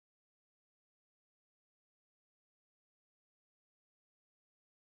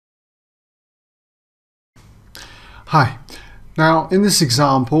Hi. Now in this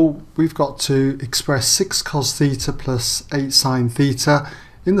example we've got to express 6 cos theta plus 8 sin theta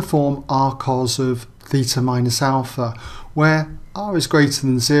in the form Rcos of theta minus alpha, where r is greater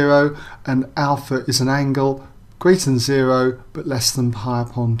than 0 and alpha is an angle greater than 0 but less than pi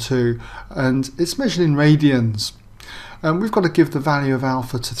upon 2, and it's measured in radians. And we've got to give the value of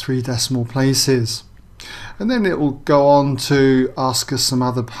alpha to 3 decimal places. And then it will go on to ask us some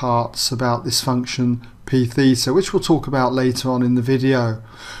other parts about this function p theta, which we'll talk about later on in the video.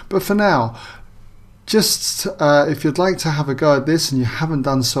 But for now, just if you'd like to have a go at this and you haven't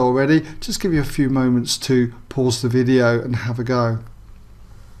done so already, just give you a few moments to pause the video and have a go.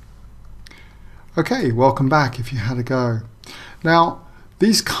 Okay, welcome back if you had a go. Now,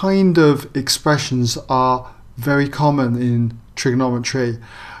 these kind of expressions are very common in trigonometry,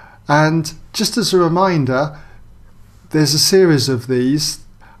 and just as a reminder, there's a series of these,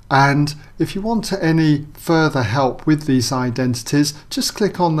 and if you want any further help with these identities, just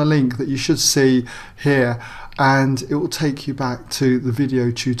click on the link that you should see here and it will take you back to the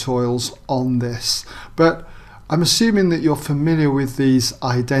video tutorials on this. But I'm assuming that you're familiar with these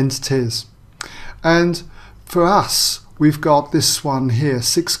identities, and for us we've got this one here,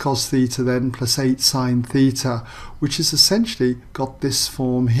 6 cos theta then plus 8 sin theta, which has essentially got this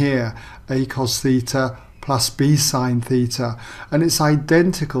form here, a cos theta plus b sin theta, and it's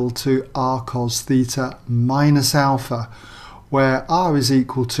identical to r cos theta minus alpha, where r is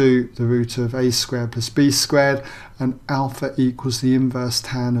equal to the root of a squared plus b squared and alpha equals the inverse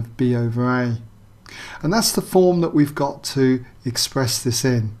tan of b over a. And that's the form that we've got to express this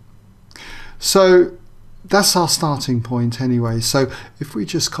in. So that's our starting point anyway. So if we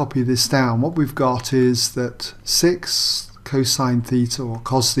just copy this down, what we've got is that 6 cosine theta, or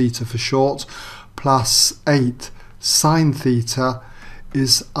cos theta for short, plus 8 sin theta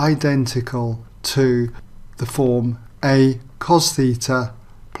is identical to the form a cos theta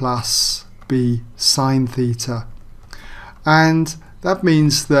plus b sin theta. And that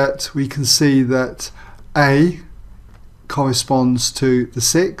means that we can see that a corresponds to the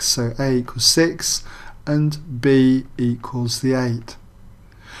 6, so a equals 6, and b equals the 8.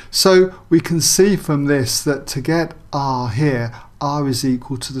 So we can see from this that to get r here, r is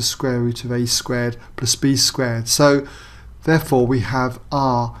equal to the square root of a squared plus b squared. So therefore we have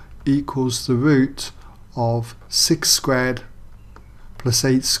r equals the root of 6 squared plus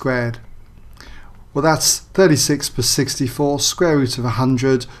 8 squared. Well, that's 36 plus 64, square root of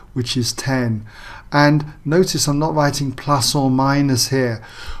 100, which is 10. And notice I'm not writing plus or minus here.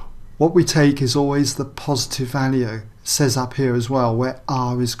 What we take is always the positive value. It says up here as well, where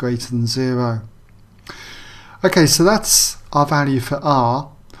r is greater than 0. Okay, so that's our value for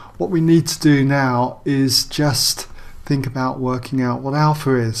r. What we need to do now is just think about working out what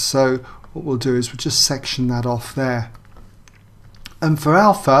alpha is. So what we'll do is we'll just section that off there. And for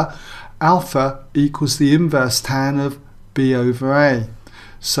alpha, alpha equals the inverse tan of b over a.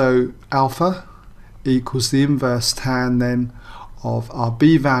 So alpha equals the inverse tan then of our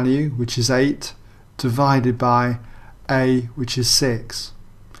b value, which is 8, divided by a, which is 6.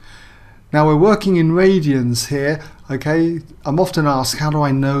 Now we're working in radians here, okay? I'm often asked, how do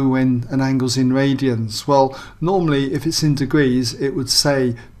I know when an angle's in radians? Well, normally if it's in degrees, it would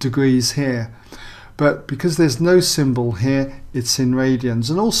say degrees here. But because there's no symbol here, it's in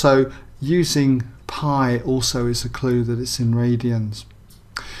radians. And also, using pi also is a clue that it's in radians.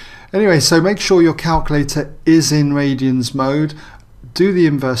 Anyway, so make sure your calculator is in radians mode. Do the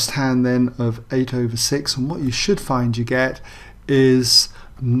inverse tan then of 8 over 6, and what you should find you get is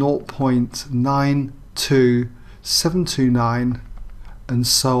 0.92729 and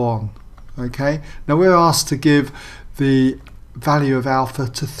so on. Okay, now we're asked to give the value of alpha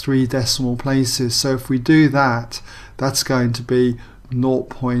to 3 decimal places, so if we do that, that's going to be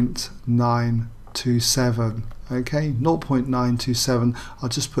 0.927. okay, 0.927. I'll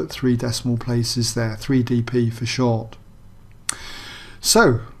just put 3 decimal places there, 3 dp for short.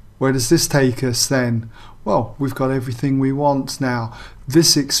 So where does this take us then? Well, we've got everything we want now.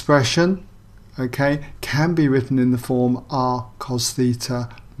 This expression, okay, can be written in the form r cos theta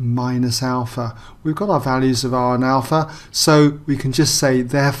minus alpha. We've got our values of r and alpha, so we can just say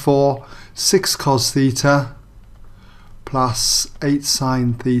therefore 6 cos theta plus 8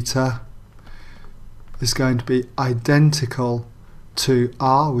 sin theta is going to be identical to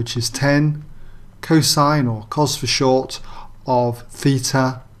r, which is 10, cosine, or cos for short, of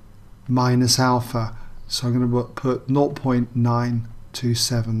theta minus alpha. So I'm going to put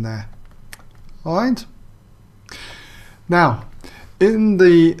 0.927 there. Alright? Now, in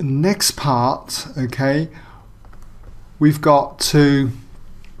the next part, okay, we've got to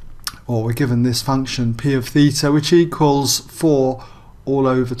or we're given this function p of theta, which equals 4 all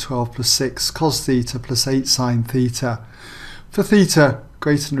over 12 plus 6 cos theta plus 8 sine theta. For theta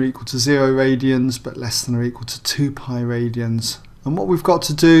greater than or equal to 0 radians but less than or equal to 2 pi radians. And what we've got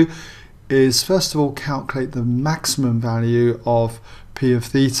to do is first of all calculate the maximum value of p of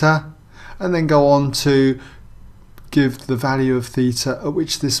theta, and then go on to give the value of theta at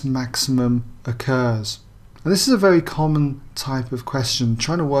which this maximum occurs. And this is a very common type of question,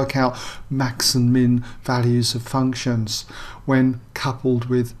 trying to work out max and min values of functions when coupled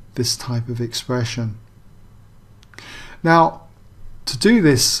with this type of expression. Now, to do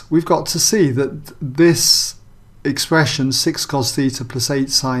this, we've got to see that this expression 6 cos theta plus 8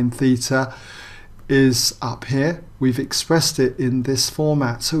 sine theta is up here. We've expressed it in this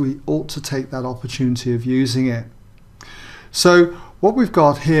format, so we ought to take that opportunity of using it. So what we've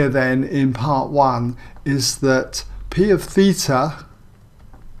got here then in part 1 is that p of theta,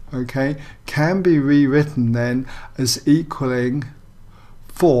 okay, can be rewritten then as equaling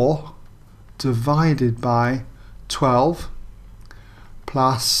 4 divided by 12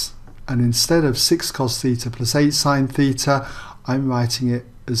 plus, and instead of 6 cos theta plus 8 sine theta, I'm writing it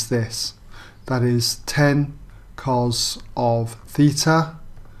as this. That is 10 cos of theta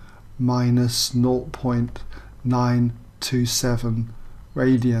minus 0.927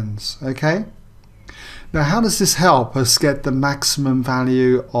 radians. Okay? Now, how does this help us get the maximum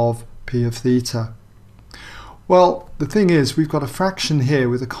value of p of theta? Well, the thing is, we've got a fraction here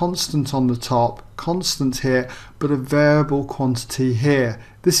with a constant on the top, constant here, but a variable quantity here.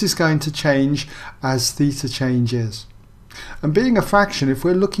 This is going to change as theta changes. And being a fraction, if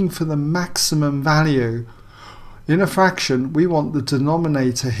we're looking for the maximum value in a fraction, we want the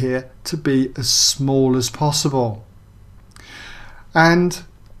denominator here to be as small as possible. And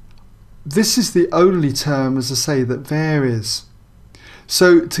this is the only term, as I say, that varies.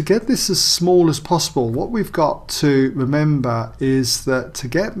 So to get this as small as possible, what we've got to remember is that to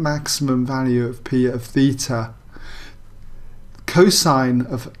get maximum value of p of theta, cosine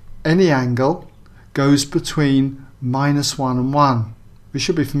of any angle goes between -1 and 1. We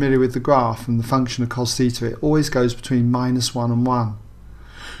should be familiar with the graph and the function of cos theta. It always goes between -1 and 1.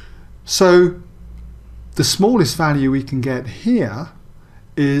 So the smallest value we can get here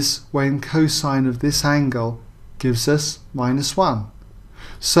is when cosine of this angle gives us -1.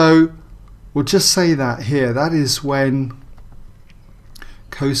 So we'll just say that here. That is when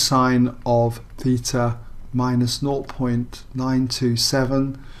cosine of theta minus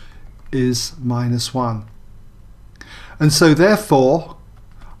 0.927 is -1. And so therefore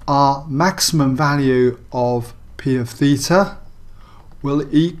our maximum value of p of theta will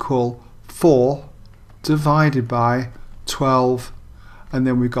equal 4 divided by 12, and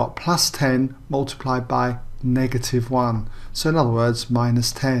then we've got plus 10 multiplied by -1. So in other words,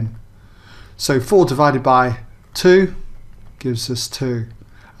 -10. So 4 divided by 2 gives us 2.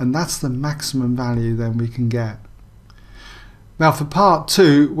 And that's the maximum value then we can get. Now for part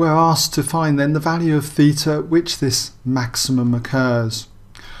 2, we're asked to find then the value of theta at which this maximum occurs.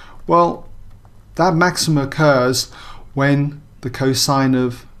 Well, that maximum occurs when the cosine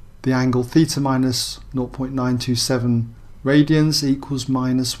of the angle theta minus 0.927 radians equals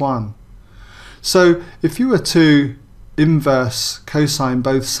 -1. So if you were to inverse cosine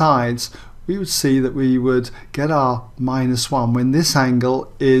both sides, we would see that we would get our -1 when this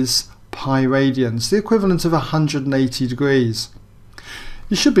angle is pi radians, the equivalent of 180 degrees.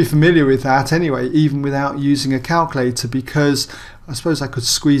 You should be familiar with that anyway, even without using a calculator, because I suppose I could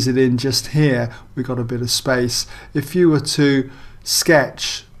squeeze it in just here. We've got a bit of space. If you were to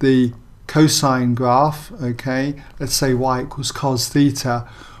sketch the cosine graph, okay, let's say y equals cos theta,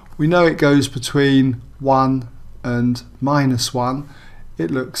 we know it goes between 1 and -1. It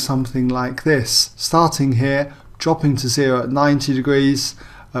looks something like this. Starting here, dropping to 0 at 90 degrees,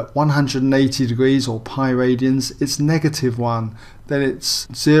 at 180 degrees or pi radians, it's -1. Then it's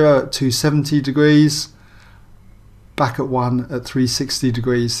 0 at 270 degrees, back at 1 at 360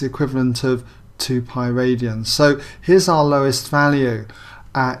 degrees, the equivalent of 2 pi radians. So here's our lowest value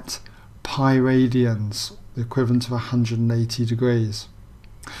at pi radians, the equivalent of 180 degrees.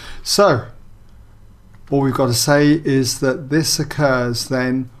 So all we've got to say is that this occurs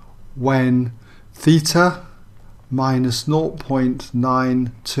then when theta minus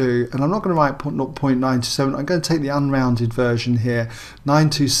 0.92, and I'm not going to write 0.927, I'm going to take the unrounded version here,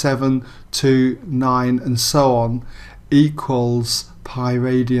 92729 and so on, equals pi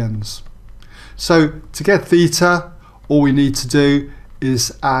radians. So to get theta, all we need to do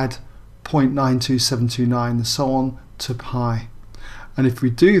is add 0.92729 and so on to pi. And if we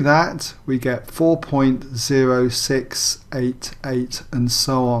do that, we get 4.0688 and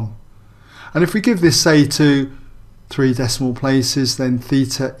so on. And if we give this, say, to 3 decimal places, then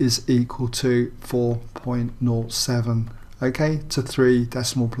theta is equal to 4.07, okay, to 3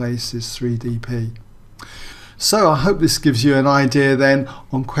 decimal places, 3 dp. So I hope this gives you an idea then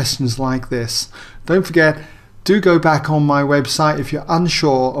on questions like this. Don't forget, do go back on my website if you're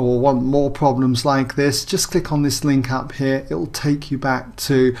unsure or want more problems like this. Just click on this link up here. It will take you back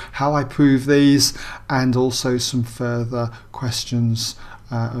to how I prove these and also some further questions,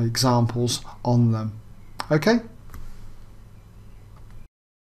 examples on them. Okay?